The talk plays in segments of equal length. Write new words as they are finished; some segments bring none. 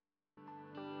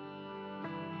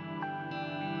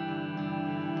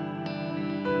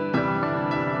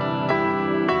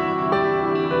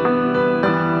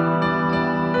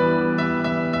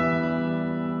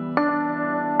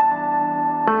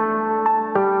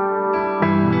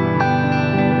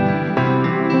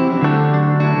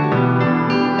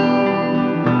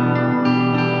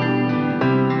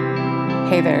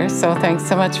Hey there, so thanks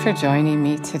so much for joining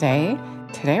me today.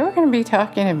 Today we're going to be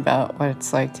talking about what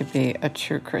it's like to be a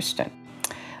true Christian.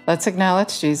 Let's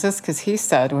acknowledge Jesus because he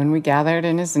said when we gathered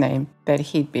in his name that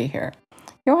he'd be here.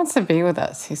 He wants to be with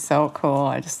us. He's so cool.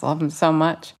 I just love him so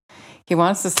much. He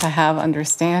wants us to have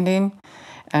understanding.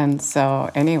 And so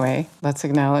anyway, let's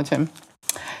acknowledge him.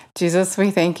 Jesus,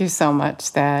 we thank you so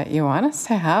much that you want us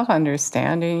to have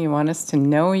understanding. You want us to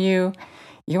know you.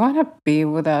 You want to be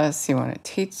with us. You want to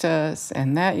teach us,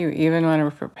 and that you even want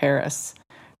to prepare us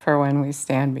for when we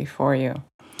stand before you.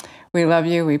 We love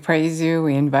you. We praise you.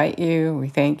 We invite you. We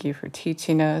thank you for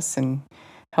teaching us and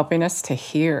helping us to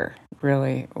hear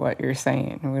really what you're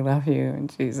saying. We love you in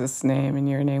Jesus' name. In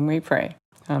your name we pray.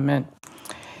 Amen.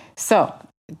 So,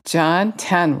 John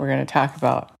 10, we're going to talk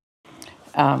about.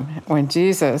 When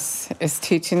Jesus is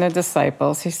teaching the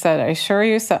disciples, he said, I assure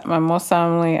you, most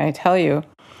solemnly, I tell you,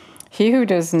 he who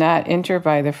does not enter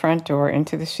by the front door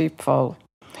into the sheepfold,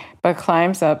 but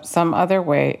climbs up some other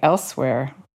way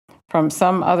elsewhere, from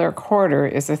some other quarter,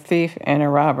 is a thief and a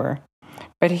robber.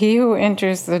 But he who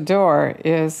enters the door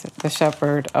is the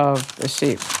shepherd of the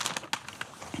sheep.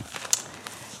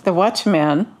 The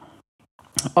watchman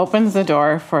opens the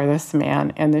door for this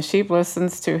man, and the sheep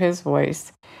listens to his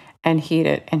voice and heed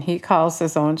it, and he calls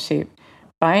his own sheep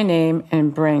by name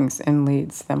and brings and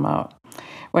leads them out.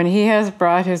 When he has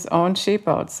brought his own sheep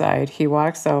outside, he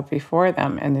walks out before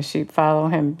them, and the sheep follow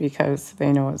him because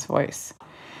they know his voice.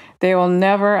 They will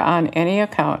never on any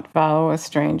account follow a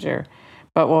stranger,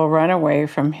 but will run away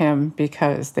from him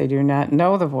because they do not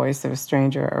know the voice of a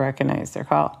stranger or recognize their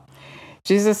call.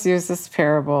 Jesus used this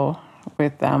parable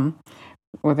with them,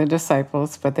 with the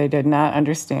disciples, but they did not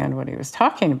understand what he was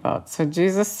talking about. So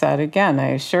Jesus said again, I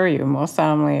assure you, most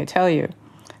solemnly I tell you,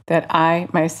 that I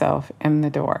myself am the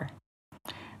door.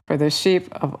 For the sheep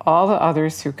of all the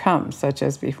others who come, such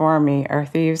as before me, are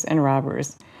thieves and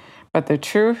robbers. But the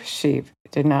true sheep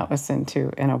did not listen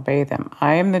to and obey them.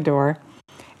 I am the door.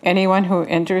 Anyone who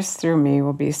enters through me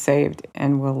will be saved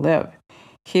and will live.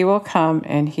 He will come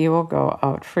and he will go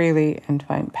out freely and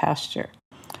find pasture.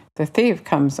 The thief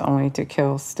comes only to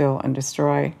kill, steal, and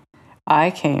destroy.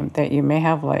 I came that you may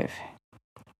have life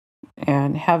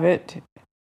and have it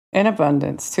in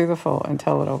abundance to the full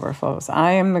until it overflows.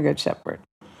 I am the good shepherd.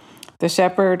 The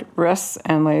shepherd risks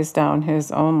and lays down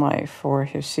his own life for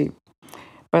his sheep.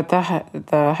 But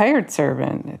the hired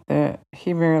servant,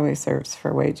 he merely serves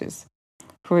for wages,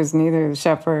 who is neither the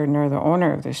shepherd nor the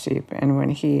owner of the sheep. And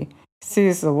when he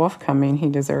sees the wolf coming, he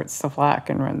deserts the flock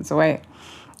and runs away.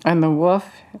 And the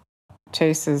wolf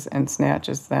chases and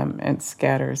snatches them and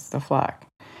scatters the flock.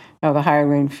 Now the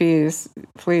hireling flees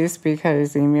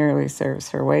because he merely serves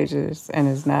for wages and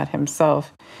is not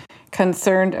himself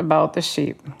concerned about the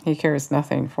sheep. He cares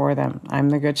nothing for them. I'm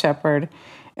the good shepherd,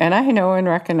 and I know and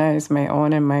recognize my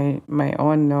own, and my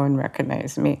own know and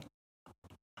recognize me.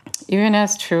 Even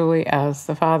as truly as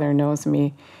the Father knows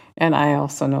me, and I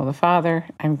also know the Father,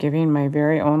 I'm giving my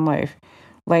very own life,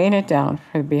 laying it down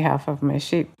for the behalf of my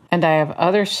sheep. And I have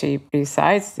other sheep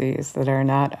besides these that are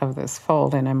not of this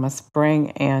fold, and I must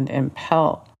bring and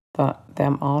impel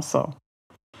them also.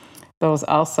 Those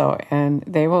also, and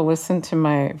they will listen to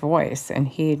my voice and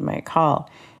heed my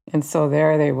call. And so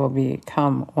there they will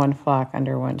become one flock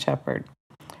under one shepherd.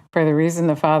 For the reason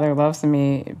the Father loves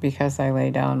me, because I lay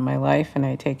down my life and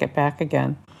I take it back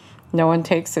again. No one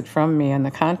takes it from me. On the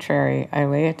contrary, I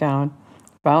lay it down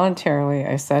voluntarily.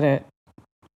 I said it.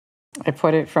 I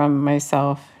put it from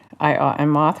myself. I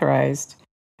am authorized.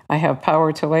 I have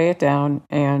power to lay it down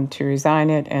and to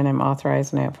resign it, and I'm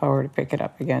authorized and I have power to pick it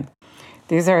up again.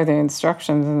 These are the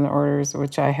instructions and the orders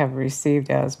which I have received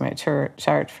as my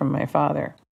charge from my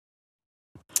Father.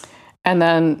 And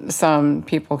then some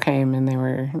people came and they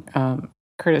were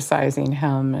criticizing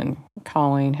him and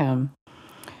calling him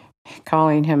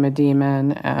a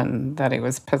demon and that he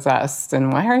was possessed.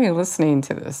 And why are you listening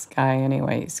to this guy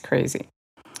anyway? He's crazy.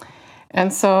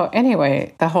 And so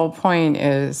anyway, the whole point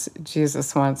is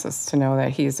Jesus wants us to know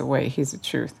that he's the way, he's the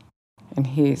truth, and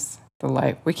he's the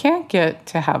life. We can't get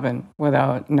to heaven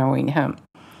without knowing him.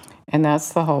 And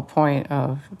that's the whole point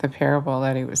of the parable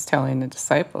that he was telling the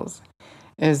disciples,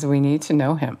 is we need to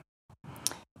know him.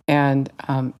 And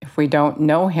if we don't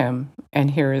know him and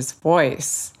hear his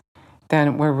voice,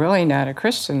 then we're really not a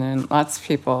Christian. And lots of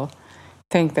people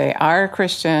think they are a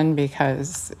Christian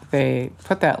because they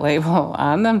put that label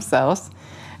on themselves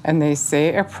and they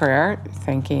say a prayer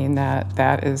thinking that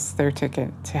that is their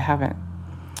ticket to heaven.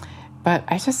 But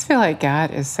I just feel like God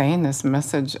is saying this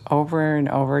message over and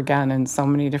over again in so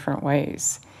many different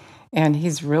ways. And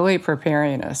he's really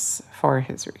preparing us for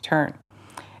his return.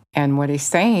 And what he's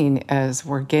saying is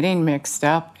we're getting mixed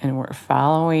up and we're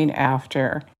following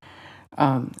after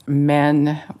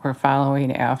men, we're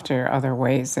following after other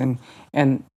ways,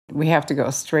 and we have to go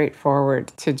straight forward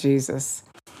to Jesus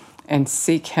and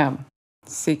seek him,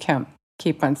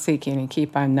 keep on seeking and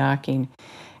keep on knocking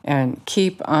and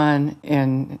keep on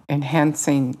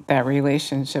enhancing that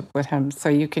relationship with him so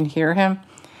you can hear him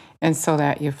and so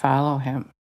that you follow him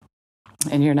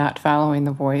and you're not following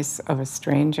the voice of a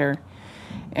stranger.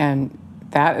 And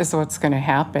that is what's going to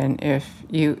happen if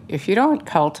you don't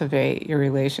cultivate your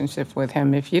relationship with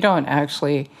him, if you don't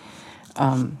actually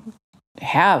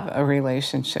have a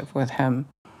relationship with him.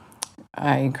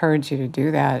 I encourage you to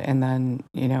do that, and then,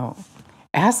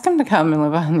 ask him to come and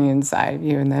live on the inside of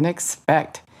you, and then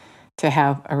expect to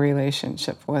have a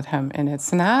relationship with him. And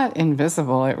it's not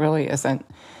invisible. It really isn't,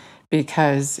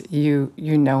 because you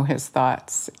know his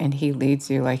thoughts, and he leads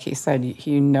you, like he said,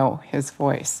 you know his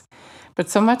voice. But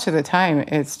so much of the time,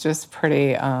 it's just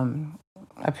pretty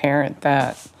apparent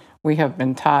that we have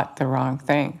been taught the wrong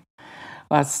thing.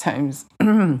 Lots of times,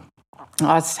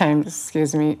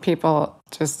 people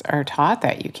just are taught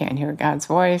that you can't hear God's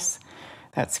voice.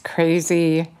 That's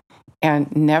crazy.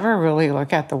 And never really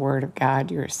look at the Word of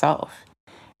God yourself.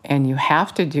 And you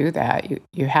have to do that.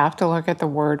 You have to look at the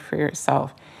Word for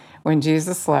yourself. When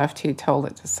Jesus left, he told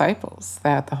the disciples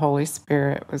that the Holy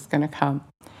Spirit was going to come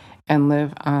and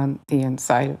live on the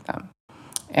inside of them.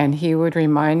 And he would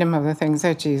remind them of the things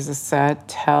that Jesus said,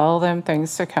 tell them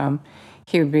things to come.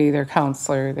 He would be their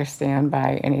counselor, their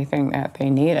standby, anything that they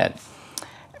needed.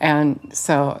 And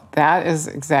so that is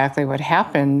exactly what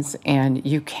happens. And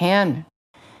you can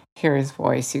hear his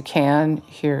voice. You can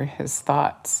hear his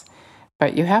thoughts.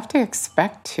 But you have to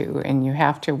expect to, and you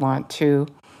have to want to.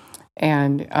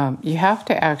 And you have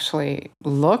to actually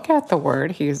look at the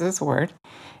Word, he uses Word,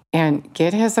 and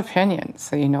get his opinion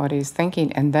so you know what he's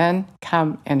thinking, and then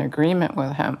come in agreement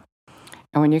with him.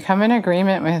 And when you come in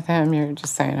agreement with him, you're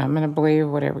just saying, I'm going to believe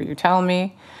whatever you tell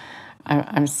me.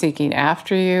 I'm seeking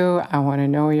after you. I want to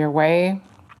know your way.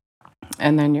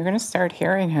 And then you're going to start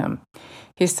hearing him.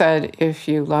 He said, if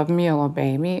you love me, you'll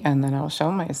obey me, and then I'll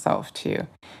show myself to you.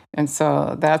 And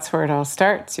so that's where it all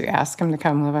starts. You ask him to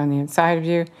come live on the inside of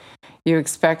you. You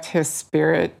expect his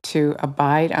Spirit to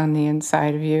abide on the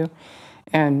inside of you.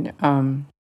 And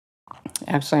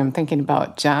actually, I'm thinking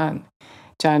about John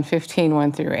 15,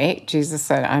 1-8. Jesus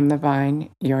said, I'm the vine,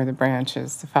 you're the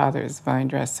branches. The Father is the vine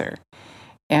dresser.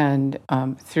 And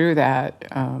through that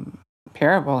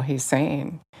parable, he's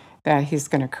saying that he's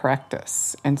going to correct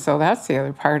us. And so that's the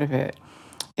other part of it,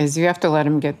 is you have to let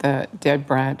him get the dead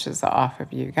branches off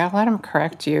of you. You got to let him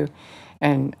correct you.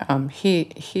 And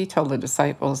he told the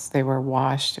disciples they were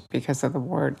washed because of the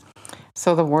Word.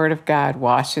 So the Word of God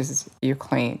washes you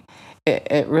clean.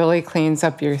 It really cleans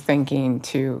up your thinking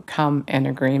to come in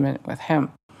agreement with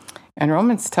him. And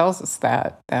Romans tells us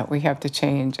that we have to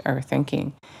change our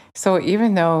thinking. So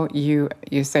even though you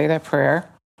say that prayer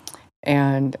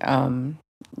and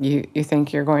you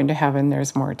think you're going to heaven,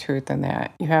 there's more to it than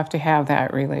that. You have to have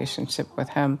that relationship with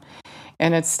him.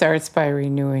 And it starts by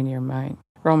renewing your mind.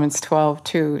 Romans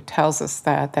 12:2 tells us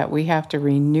that we have to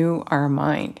renew our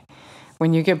mind.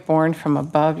 When you get born from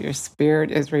above, your spirit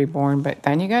is reborn, but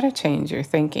then you got to change your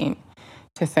thinking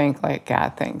to think like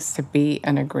God thinks, to be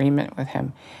in agreement with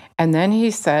him. And then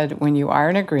he said, when you are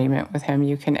in agreement with him,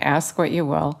 you can ask what you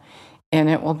will, and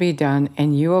it will be done,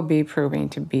 and you will be proving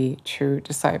to be true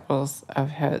disciples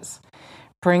of his,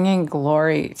 bringing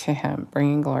glory to him,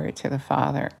 bringing glory to the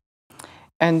Father.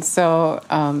 And so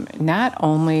not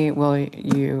only will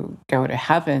you go to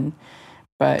heaven,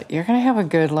 but you're going to have a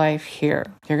good life here.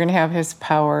 You're going to have his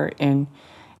power in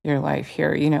your life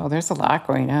here. There's a lot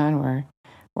going on.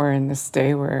 We're in this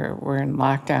day where we're in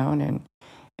lockdown,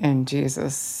 and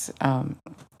Jesus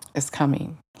is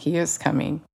coming. He is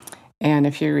coming. And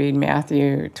if you read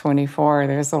Matthew 24,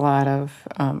 there's a lot of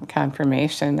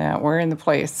confirmation that we're in the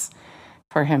place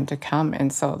for him to come.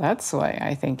 And so that's why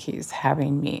I think he's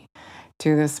having me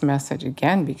do this message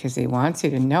again, because he wants you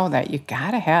to know that you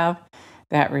got to have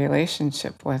that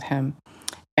relationship with him.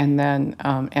 And then,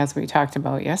 as we talked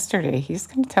about yesterday, he's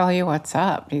going to tell you what's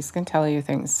up. He's going to tell you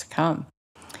things to come.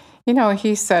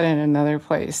 He said in another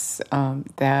place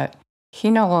that he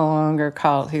no longer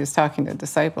calls, he was talking to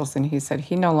disciples, and he said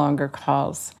he no longer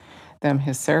calls them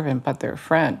his servant, but their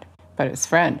friend, but his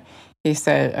friend. He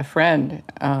said a friend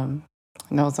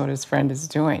knows what his friend is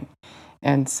doing.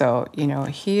 And so,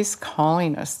 he's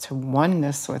calling us to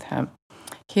oneness with him.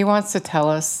 He wants to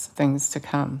tell us things to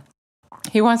come.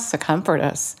 He wants to comfort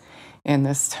us in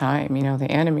this time. The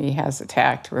enemy has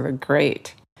attacked with a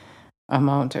great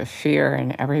amount of fear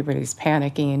and everybody's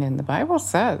panicking. And the Bible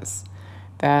says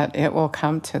that it will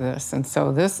come to this. And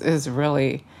so this is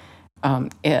really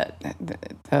it.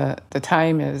 The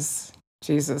time is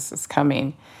Jesus is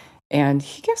coming. And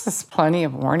he gives us plenty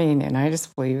of warning. And I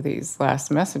just believe these last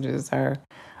messages are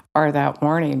that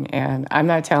warning. And I'm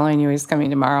not telling you he's coming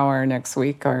tomorrow or next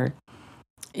week or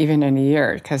even in a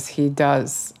year, because he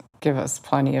does give us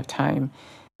plenty of time.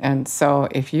 And so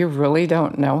if you really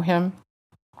don't know him,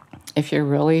 if you're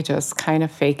really just kind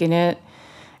of faking it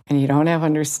and you don't have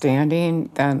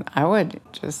understanding, then I would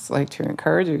just like to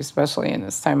encourage you, especially in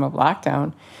this time of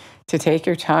lockdown, to take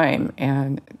your time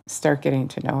and start getting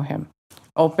to know him.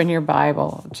 Open your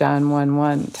Bible. John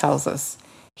 1:1 tells us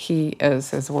he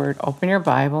is his word. Open your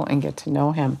Bible and get to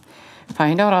know him.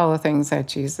 Find out all the things that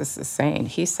Jesus is saying.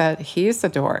 He said he is the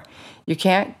door. You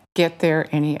can't get there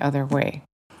any other way.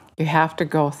 You have to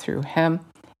go through him,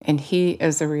 and he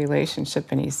is a relationship,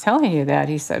 and he's telling you that.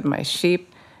 He said, my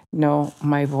sheep know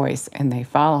my voice, and they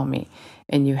follow me.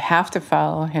 And you have to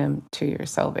follow him to your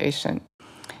salvation.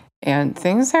 And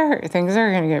things are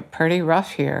going to get pretty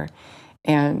rough here.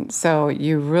 And so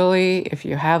you really, if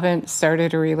you haven't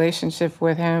started a relationship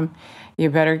with him, you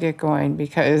better get going,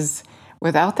 because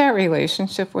without that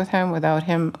relationship with him, without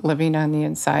him living on the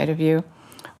inside of you,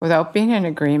 without being in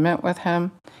agreement with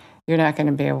him, you're not going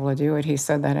to be able to do it. He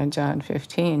said that in John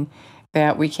 15,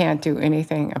 that we can't do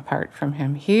anything apart from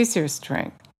him. He's your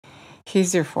strength.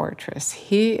 He's your fortress.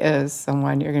 He is the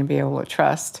one you're going to be able to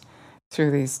trust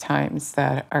through these times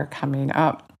that are coming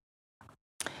up.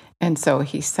 And so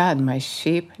he said, my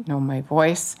sheep know my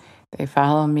voice. They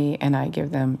follow me, and I give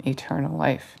them eternal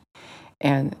life.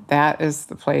 And that is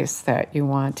the place that you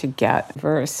want to get.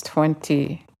 Verse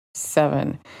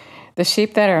 27, the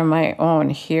sheep that are my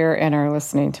own hear and are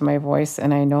listening to my voice,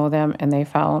 and I know them, and they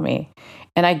follow me.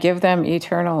 And I give them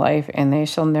eternal life, and they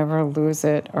shall never lose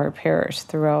it or perish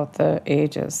throughout the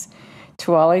ages.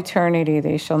 To all eternity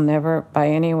they shall never by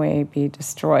any way be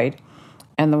destroyed.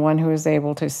 And the one who is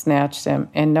able to snatch them,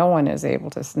 and no one is able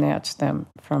to snatch them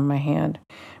from my hand.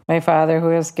 My Father who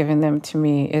has given them to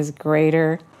me is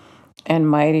greater and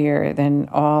mightier than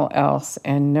all else,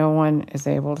 and no one is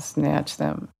able to snatch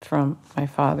them from my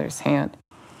Father's hand.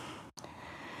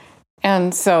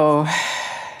 And so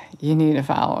you need to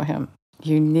follow him.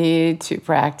 You need to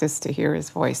practice to hear his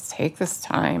voice. Take this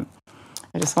time.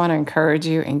 I just want to encourage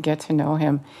you and get to know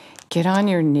him. Get on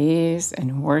your knees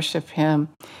and worship him,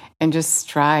 and just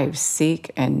strive,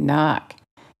 seek, and knock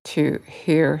to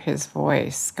hear his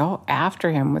voice. Go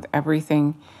after him with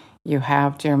everything you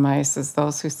have. Jeremiah says,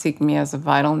 those who seek me as a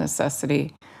vital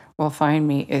necessity will find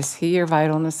me. Is he your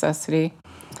vital necessity?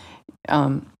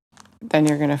 Then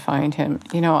you're going to find him.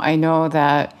 You know, I know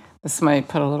that this might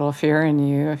put a little fear in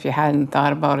you if you hadn't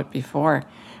thought about it before,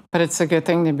 but it's a good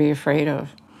thing to be afraid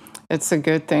of. It's a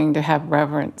good thing to have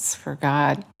reverence for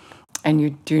God. And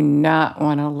you do not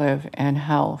want to live in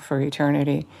hell for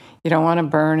eternity. You don't want to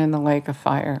burn in the lake of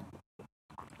fire.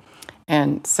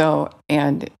 And so,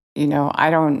 you know, I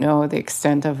don't know the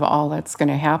extent of all that's going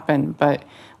to happen, but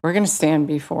we're going to stand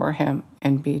before him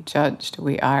and be judged.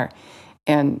 We are.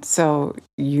 And so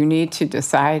you need to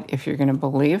decide if you're going to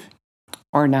believe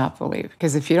or not believe.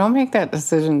 Because if you don't make that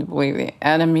decision to believe, the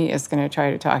enemy is going to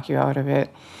try to talk you out of it.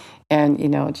 And, you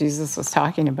know, Jesus was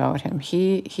talking about him.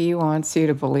 He wants you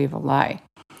to believe a lie.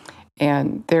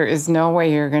 And there is no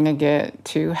way you're going to get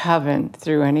to heaven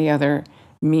through any other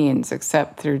means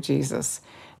except through Jesus.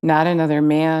 Not another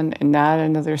man, and not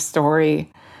another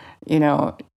story, you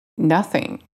know,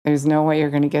 nothing. There's no way you're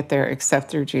going to get there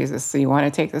except through Jesus. So you want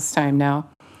to take this time now,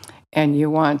 and you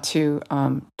want to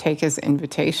take his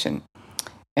invitation.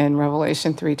 In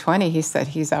Revelation 3:20, he said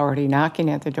he's already knocking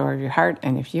at the door of your heart,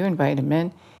 and if you invite him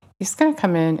in, he's going to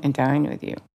come in and dine with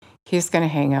you. He's going to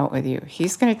hang out with you.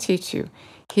 He's going to teach you.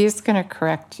 He's going to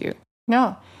correct you.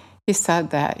 No, he said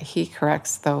that he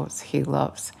corrects those he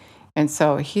loves. And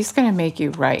so he's going to make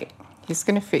you right. He's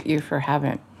going to fit you for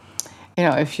heaven. You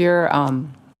know, if you're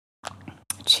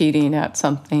cheating at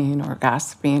something or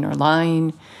gossiping or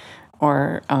lying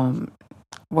or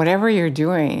whatever you're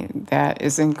doing that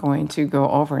isn't going to go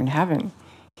over in heaven,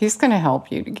 he's going to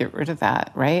help you to get rid of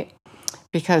that, right?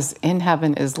 Because in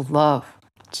heaven is love,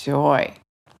 joy,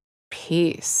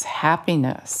 peace,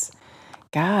 happiness.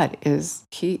 God is,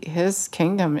 his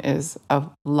kingdom is of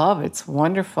love. It's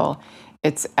wonderful.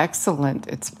 It's excellent.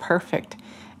 It's perfect.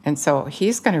 And so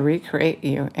he's going to recreate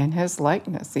you in his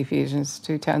likeness. Ephesians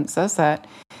 2:10 says that.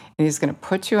 And he's going to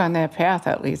put you on that path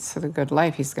that leads to the good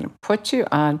life. He's going to put you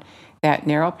on that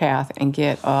narrow path and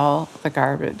get all the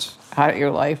garbage out of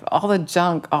your life, all the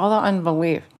junk, all the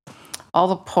unbelief, all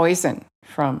the poison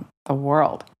from the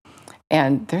world.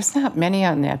 And there's not many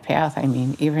on that path. I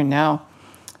mean, even now,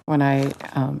 when I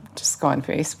just go on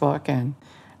Facebook and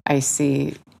I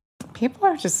see people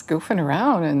are just goofing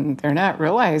around and they're not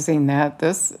realizing that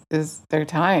this is their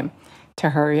time to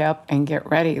hurry up and get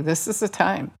ready. This is the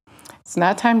time. It's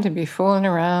not time to be fooling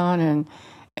around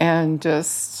and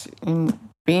just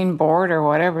being bored or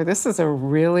whatever. This is a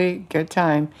really good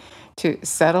time to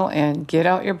settle in, get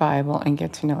out your Bible, and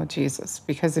get to know Jesus.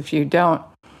 Because if you don't,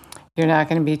 you're not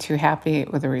going to be too happy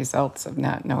with the results of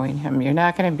not knowing him. You're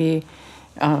not going to be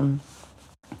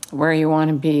where you want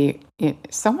to be.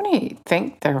 So many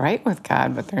think they're right with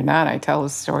God, but they're not. I tell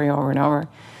this story over and over,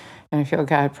 and I feel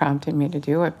God prompted me to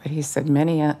do it. But he said,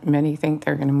 many think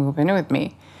they're going to move in with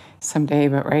me someday,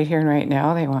 but right here and right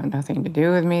now, they want nothing to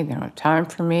do with me. They don't have time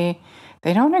for me.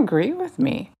 They don't agree with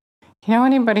me. You know,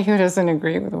 anybody who doesn't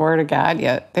agree with the Word of God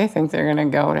yet, they think they're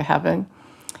going to go to heaven.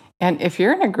 And if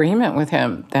you're in agreement with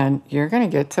him, then you're going to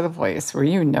get to the place where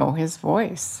you know his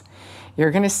voice.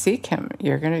 You're going to seek him.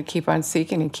 You're going to keep on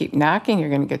seeking and keep knocking. You're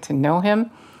going to get to know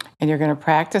him, and you're going to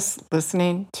practice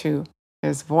listening to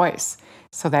his voice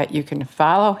so that you can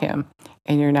follow him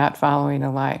and you're not following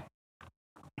a lie.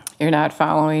 You're not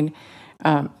following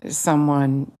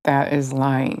someone that is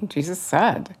lying. Jesus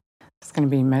said there's going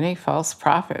to be many false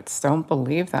prophets. Don't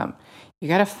believe them. You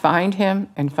got to find him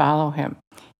and follow him.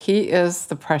 He is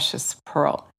the precious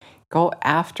pearl. Go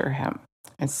after him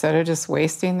instead of just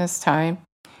wasting this time.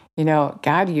 You know,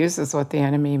 God uses what the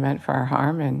enemy meant for our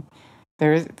harm, and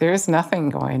there's nothing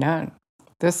going on.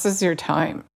 This is your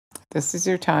time. This is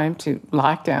your time to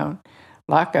lock down,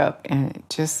 lock up, and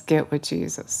just get with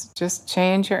Jesus. Just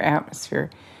change your atmosphere,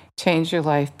 change your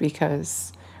life,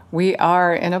 because we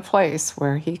are in a place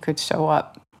where he could show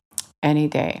up any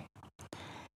day.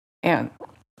 And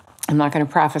I'm not going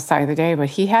to prophesy the day, but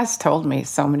he has told me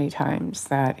so many times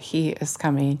that he is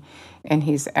coming, and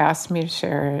he's asked me to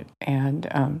share it.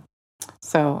 And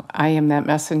so I am that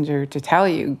messenger to tell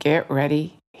you, get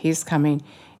ready. He's coming.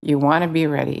 You want to be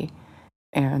ready.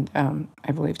 And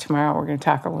I believe tomorrow we're going to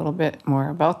talk a little bit more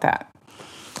about that.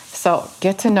 So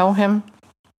get to know him.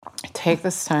 Take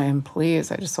this time,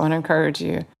 please. I just want to encourage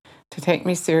you to take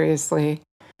me seriously.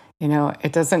 You know,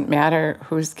 it doesn't matter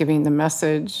who's giving the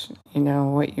message, you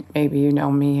know, maybe you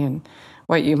know me and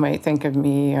what you might think of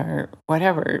me or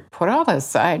whatever. Put all that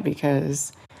aside,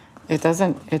 because it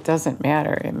doesn't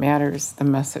matter. It matters the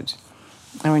message.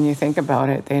 And when you think about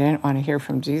it, they didn't want to hear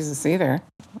from Jesus either.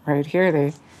 Right here,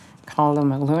 they called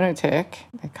him a lunatic.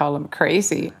 They called him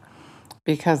crazy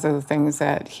because of the things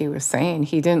that he was saying.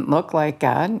 He didn't look like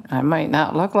God. I might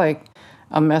not look like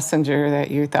a messenger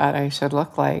that you thought I should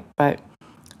look like, but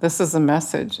this is a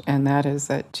message, and that is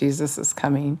that Jesus is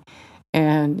coming,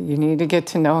 and you need to get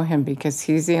to know him because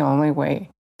he's the only way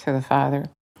to the Father.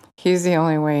 He's the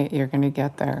only way you're going to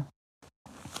get there.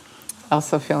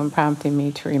 Also feeling prompting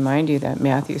me to remind you that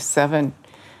Matthew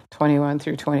 7:21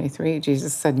 through 23,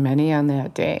 Jesus said, many on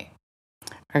that day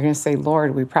are going to say,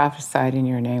 Lord, we prophesied in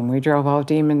your name. We drove out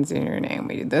demons in your name.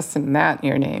 We did this and that in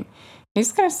your name.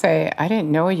 He's going to say, I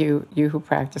didn't know you who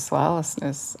practice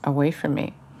lawlessness, away from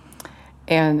me.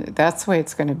 And that's the way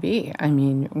it's going to be. I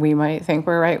mean, we might think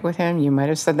we're right with him. You might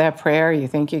have said that prayer. You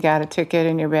think you got a ticket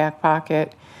in your back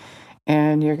pocket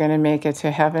and you're going to make it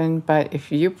to heaven. But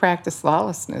if you practice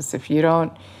lawlessness, if you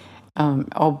don't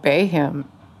obey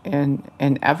him in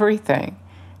everything,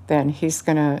 then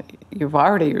you've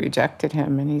already rejected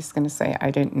him, and he's going to say,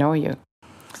 I didn't know you.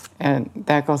 And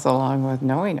that goes along with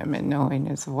knowing him and knowing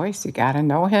his voice. You got to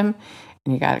know him,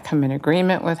 and you got to come in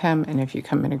agreement with him. And if you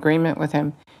come in agreement with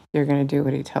him, you're going to do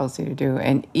what he tells you to do.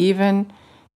 And even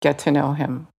get to know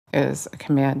him is a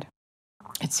command.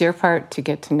 It's your part to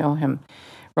get to know him.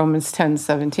 Romans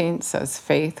 10:17 says,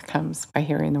 faith comes by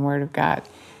hearing the word of God.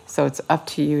 So it's up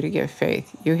to you to get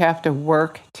faith. You have to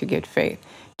work to get faith.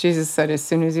 Jesus said, as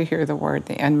soon as you hear the word,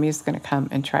 the enemy is going to come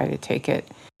and try to take it.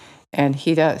 And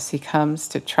he does. He comes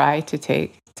to try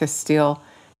to steal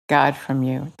God from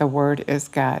you. The word is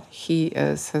God. He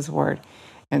is his word.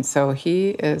 And so he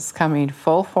is coming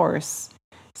full force,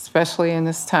 especially in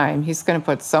this time. He's going to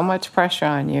put so much pressure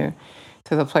on you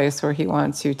to the place where he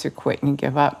wants you to quit and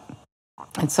give up.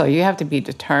 And so you have to be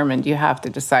determined. You have to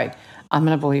decide, I'm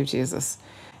going to believe Jesus.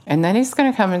 And then he's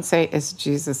going to come and say, is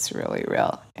Jesus really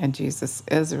real? And Jesus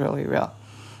is really real.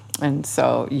 And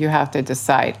so you have to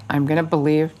decide, I'm going to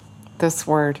believe this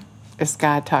word is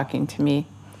God talking to me.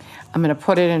 I'm going to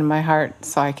put it in my heart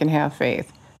so I can have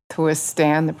faith to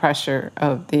withstand the pressure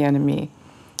of the enemy.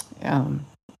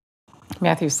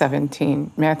 Matthew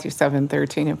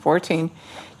 7:13 and 14,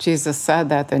 Jesus said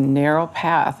that the narrow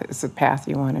path is the path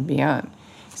you want to be on.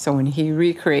 He So when he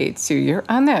recreates you, you're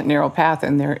on that narrow path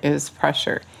and there is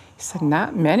pressure. He said,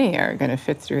 not many are going to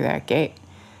fit through that gate.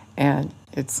 And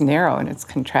it's narrow and it's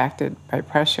contracted by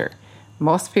pressure.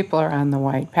 Most people are on the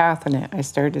wide path. And I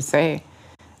started to say,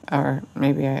 or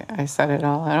maybe I said it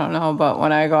all, I don't know. But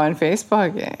when I go on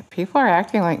Facebook, people are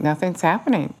acting like nothing's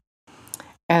happening.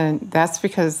 And that's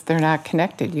because they're not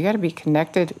connected. You got to be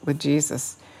connected with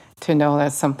Jesus to know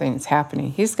that something's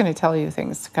happening. He's going to tell you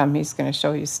things to come. He's going to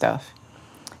show you stuff.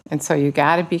 And so you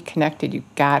got to be connected. You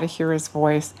got to hear his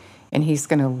voice, and he's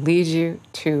going to lead you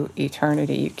to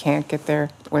eternity. You can't get there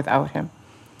without him.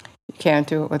 You can't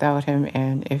do it without him.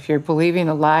 And if you're believing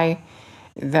a lie,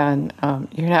 then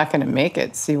you're not going to make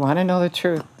it. So you want to know the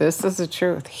truth. This is the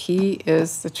truth. He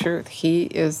is the truth. He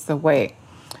is the way.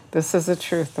 This is the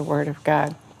truth, the word of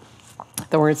God.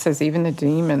 The word says even the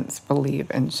demons believe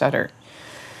and shudder.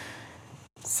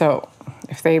 So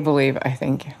if they believe, I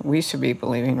think we should be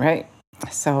believing, right?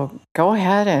 So go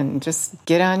ahead and just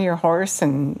get on your horse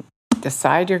and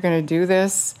decide you're going to do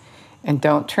this, and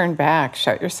don't turn back.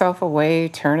 Shut yourself away,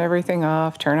 turn everything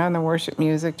off, turn on the worship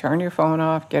music, turn your phone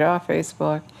off, get off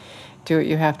Facebook, do what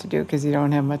you have to do because you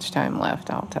don't have much time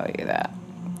left, I'll tell you that.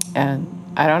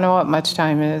 And I don't know what much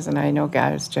time is, and I know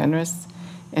God is generous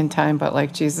in time, but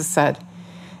like Jesus said,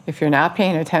 if you're not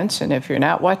paying attention, if you're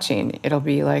not watching, it'll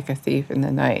be like a thief in the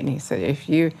night. And he said, if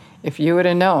you would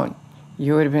have known,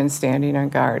 you would have been standing on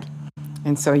guard.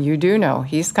 And so you do know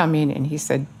he's coming, and he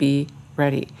said, be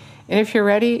ready. And if you're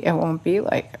ready, it won't be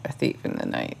like a thief in the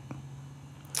night.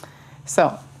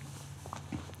 So,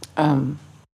 and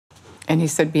he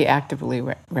said, be actively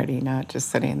ready, not just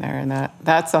sitting there. And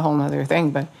that's a whole other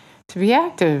thing. But to be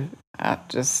active,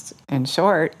 just in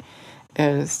short,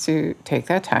 is to take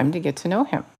that time to get to know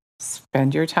him.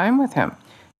 Spend your time with him.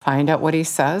 Find out what he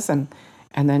says, and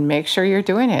then make sure you're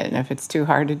doing it. And if it's too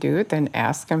hard to do it, then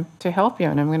ask him to help you.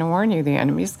 And I'm going to warn you, the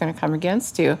enemy's going to come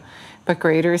against you. But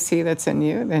greater is he that's in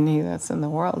you than he that's in the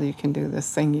world. You can do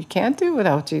this thing you can't do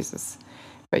without Jesus,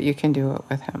 but you can do it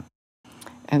with him.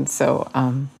 And so,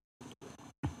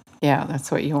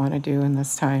 that's what you want to do in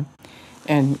this time.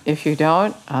 And if you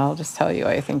don't, I'll just tell you,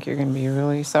 I think you're going to be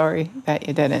really sorry that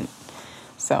you didn't.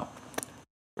 So,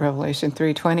 Revelation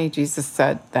 3:20, Jesus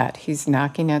said that he's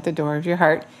knocking at the door of your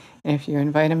heart. And if you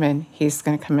invite him in, he's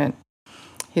going to come in.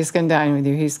 He's going to dine with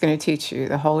you. He's going to teach you.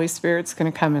 The Holy Spirit's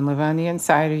going to come and live on the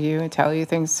inside of you and tell you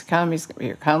things to come. He's going to be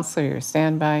your counselor, your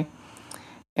standby.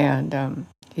 And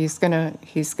he's going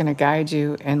to guide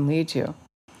you and lead you.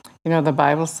 You know, the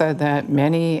Bible said that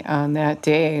many on that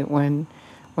day when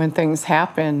things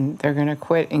happen, they're going to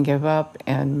quit and give up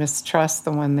and mistrust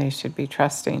the one they should be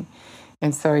trusting.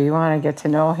 And so you want to get to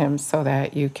know him so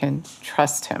that you can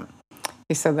trust him.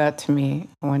 He said that to me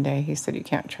one day. He said, you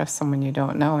can't trust someone you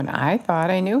don't know. And I thought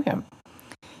I knew him.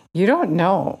 You don't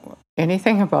know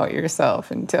anything about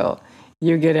yourself until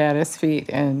you get at his feet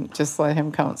and just let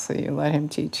him counsel you, let him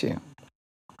teach you.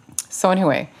 So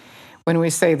anyway, when we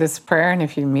say this prayer, and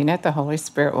if you mean it, the Holy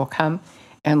Spirit will come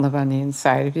and live on the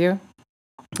inside of you.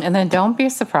 And then don't be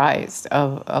surprised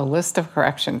of a list of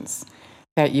corrections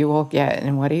that you will get.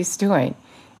 And what he's doing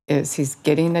is he's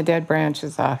getting the dead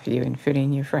branches off you and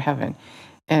fitting you for heaven.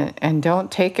 And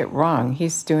don't take it wrong.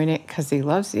 He's doing it because he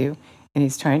loves you and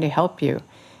he's trying to help you.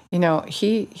 You know,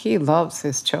 he loves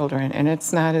his children, and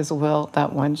it's not his will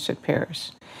that one should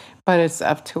perish. But it's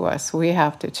up to us. We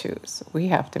have to choose. We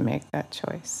have to make that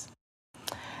choice.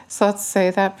 So let's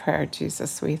say that prayer.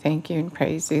 Jesus, we thank you and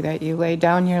praise you that you laid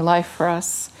down your life for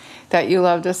us, that you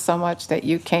loved us so much that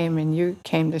you came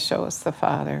to show us the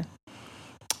Father.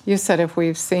 You said if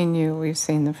we've seen you, we've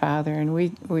seen the Father, and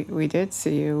we did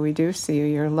see you. We do see you.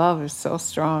 Your love is so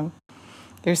strong.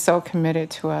 You're so committed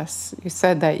to us. You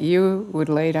said that you would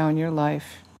lay down your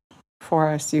life for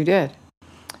us. You did.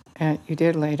 And you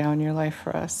did lay down your life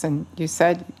for us. And you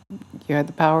said you had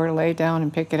the power to lay down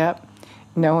and pick it up.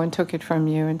 No one took it from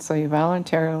you. And so you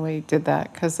voluntarily did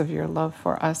that because of your love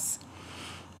for us.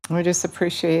 We just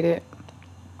appreciate it.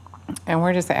 And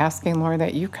we're just asking, Lord,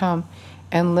 that you come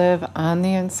and live on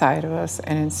the inside of us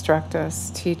and instruct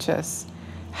us, teach us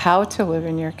how to live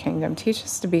in your kingdom. Teach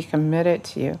us to be committed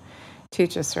to you.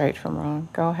 Teach us right from wrong.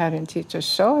 Go ahead and teach us.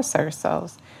 Show us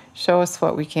ourselves. Show us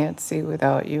what we can't see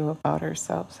without you about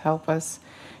ourselves. Help us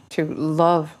to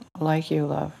love like you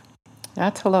love.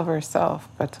 Not to love ourselves,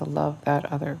 but to love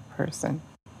that other person.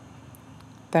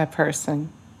 That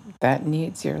person that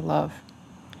needs your love.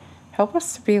 Help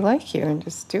us to be like you and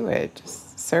just do it.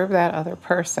 Just serve that other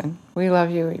person. We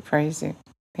love you. We praise you.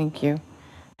 Thank you.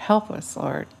 Help us,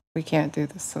 Lord. We can't do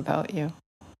this without you.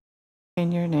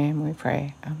 In your name we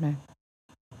pray. Amen.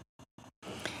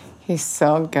 He's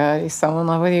so good. He's so in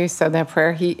love with you. He said that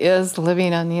prayer. He is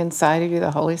living on the inside of you.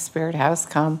 The Holy Spirit has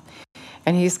come,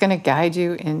 and He's going to guide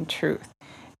you in truth.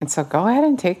 And so go ahead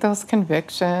and take those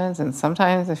convictions. And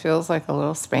sometimes it feels like a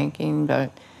little spanking,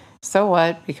 but so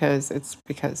what? Because it's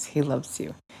because He loves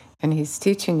you, and He's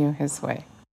teaching you His way.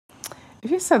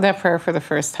 If you said that prayer for the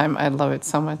first time, I'd love it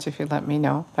so much if you let me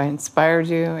know. If I inspired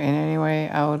you in any way,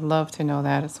 I would love to know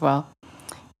that as well.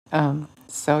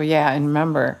 So yeah, and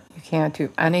remember, you can't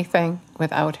do anything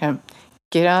without Him.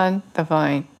 Get on the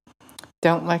vine.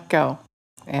 Don't let go.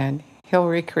 And He'll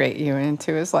recreate you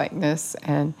into His likeness,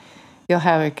 and you'll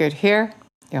have it good here.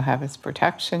 You'll have His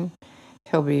protection.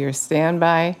 He'll be your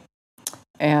standby,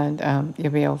 and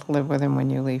you'll be able to live with Him when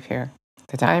you leave here.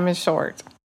 The time is short,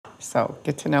 so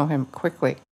get to know Him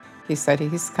quickly. He said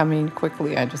He's coming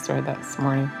quickly. I just read that this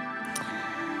morning.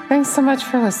 Thanks so much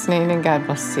for listening, and God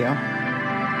bless you.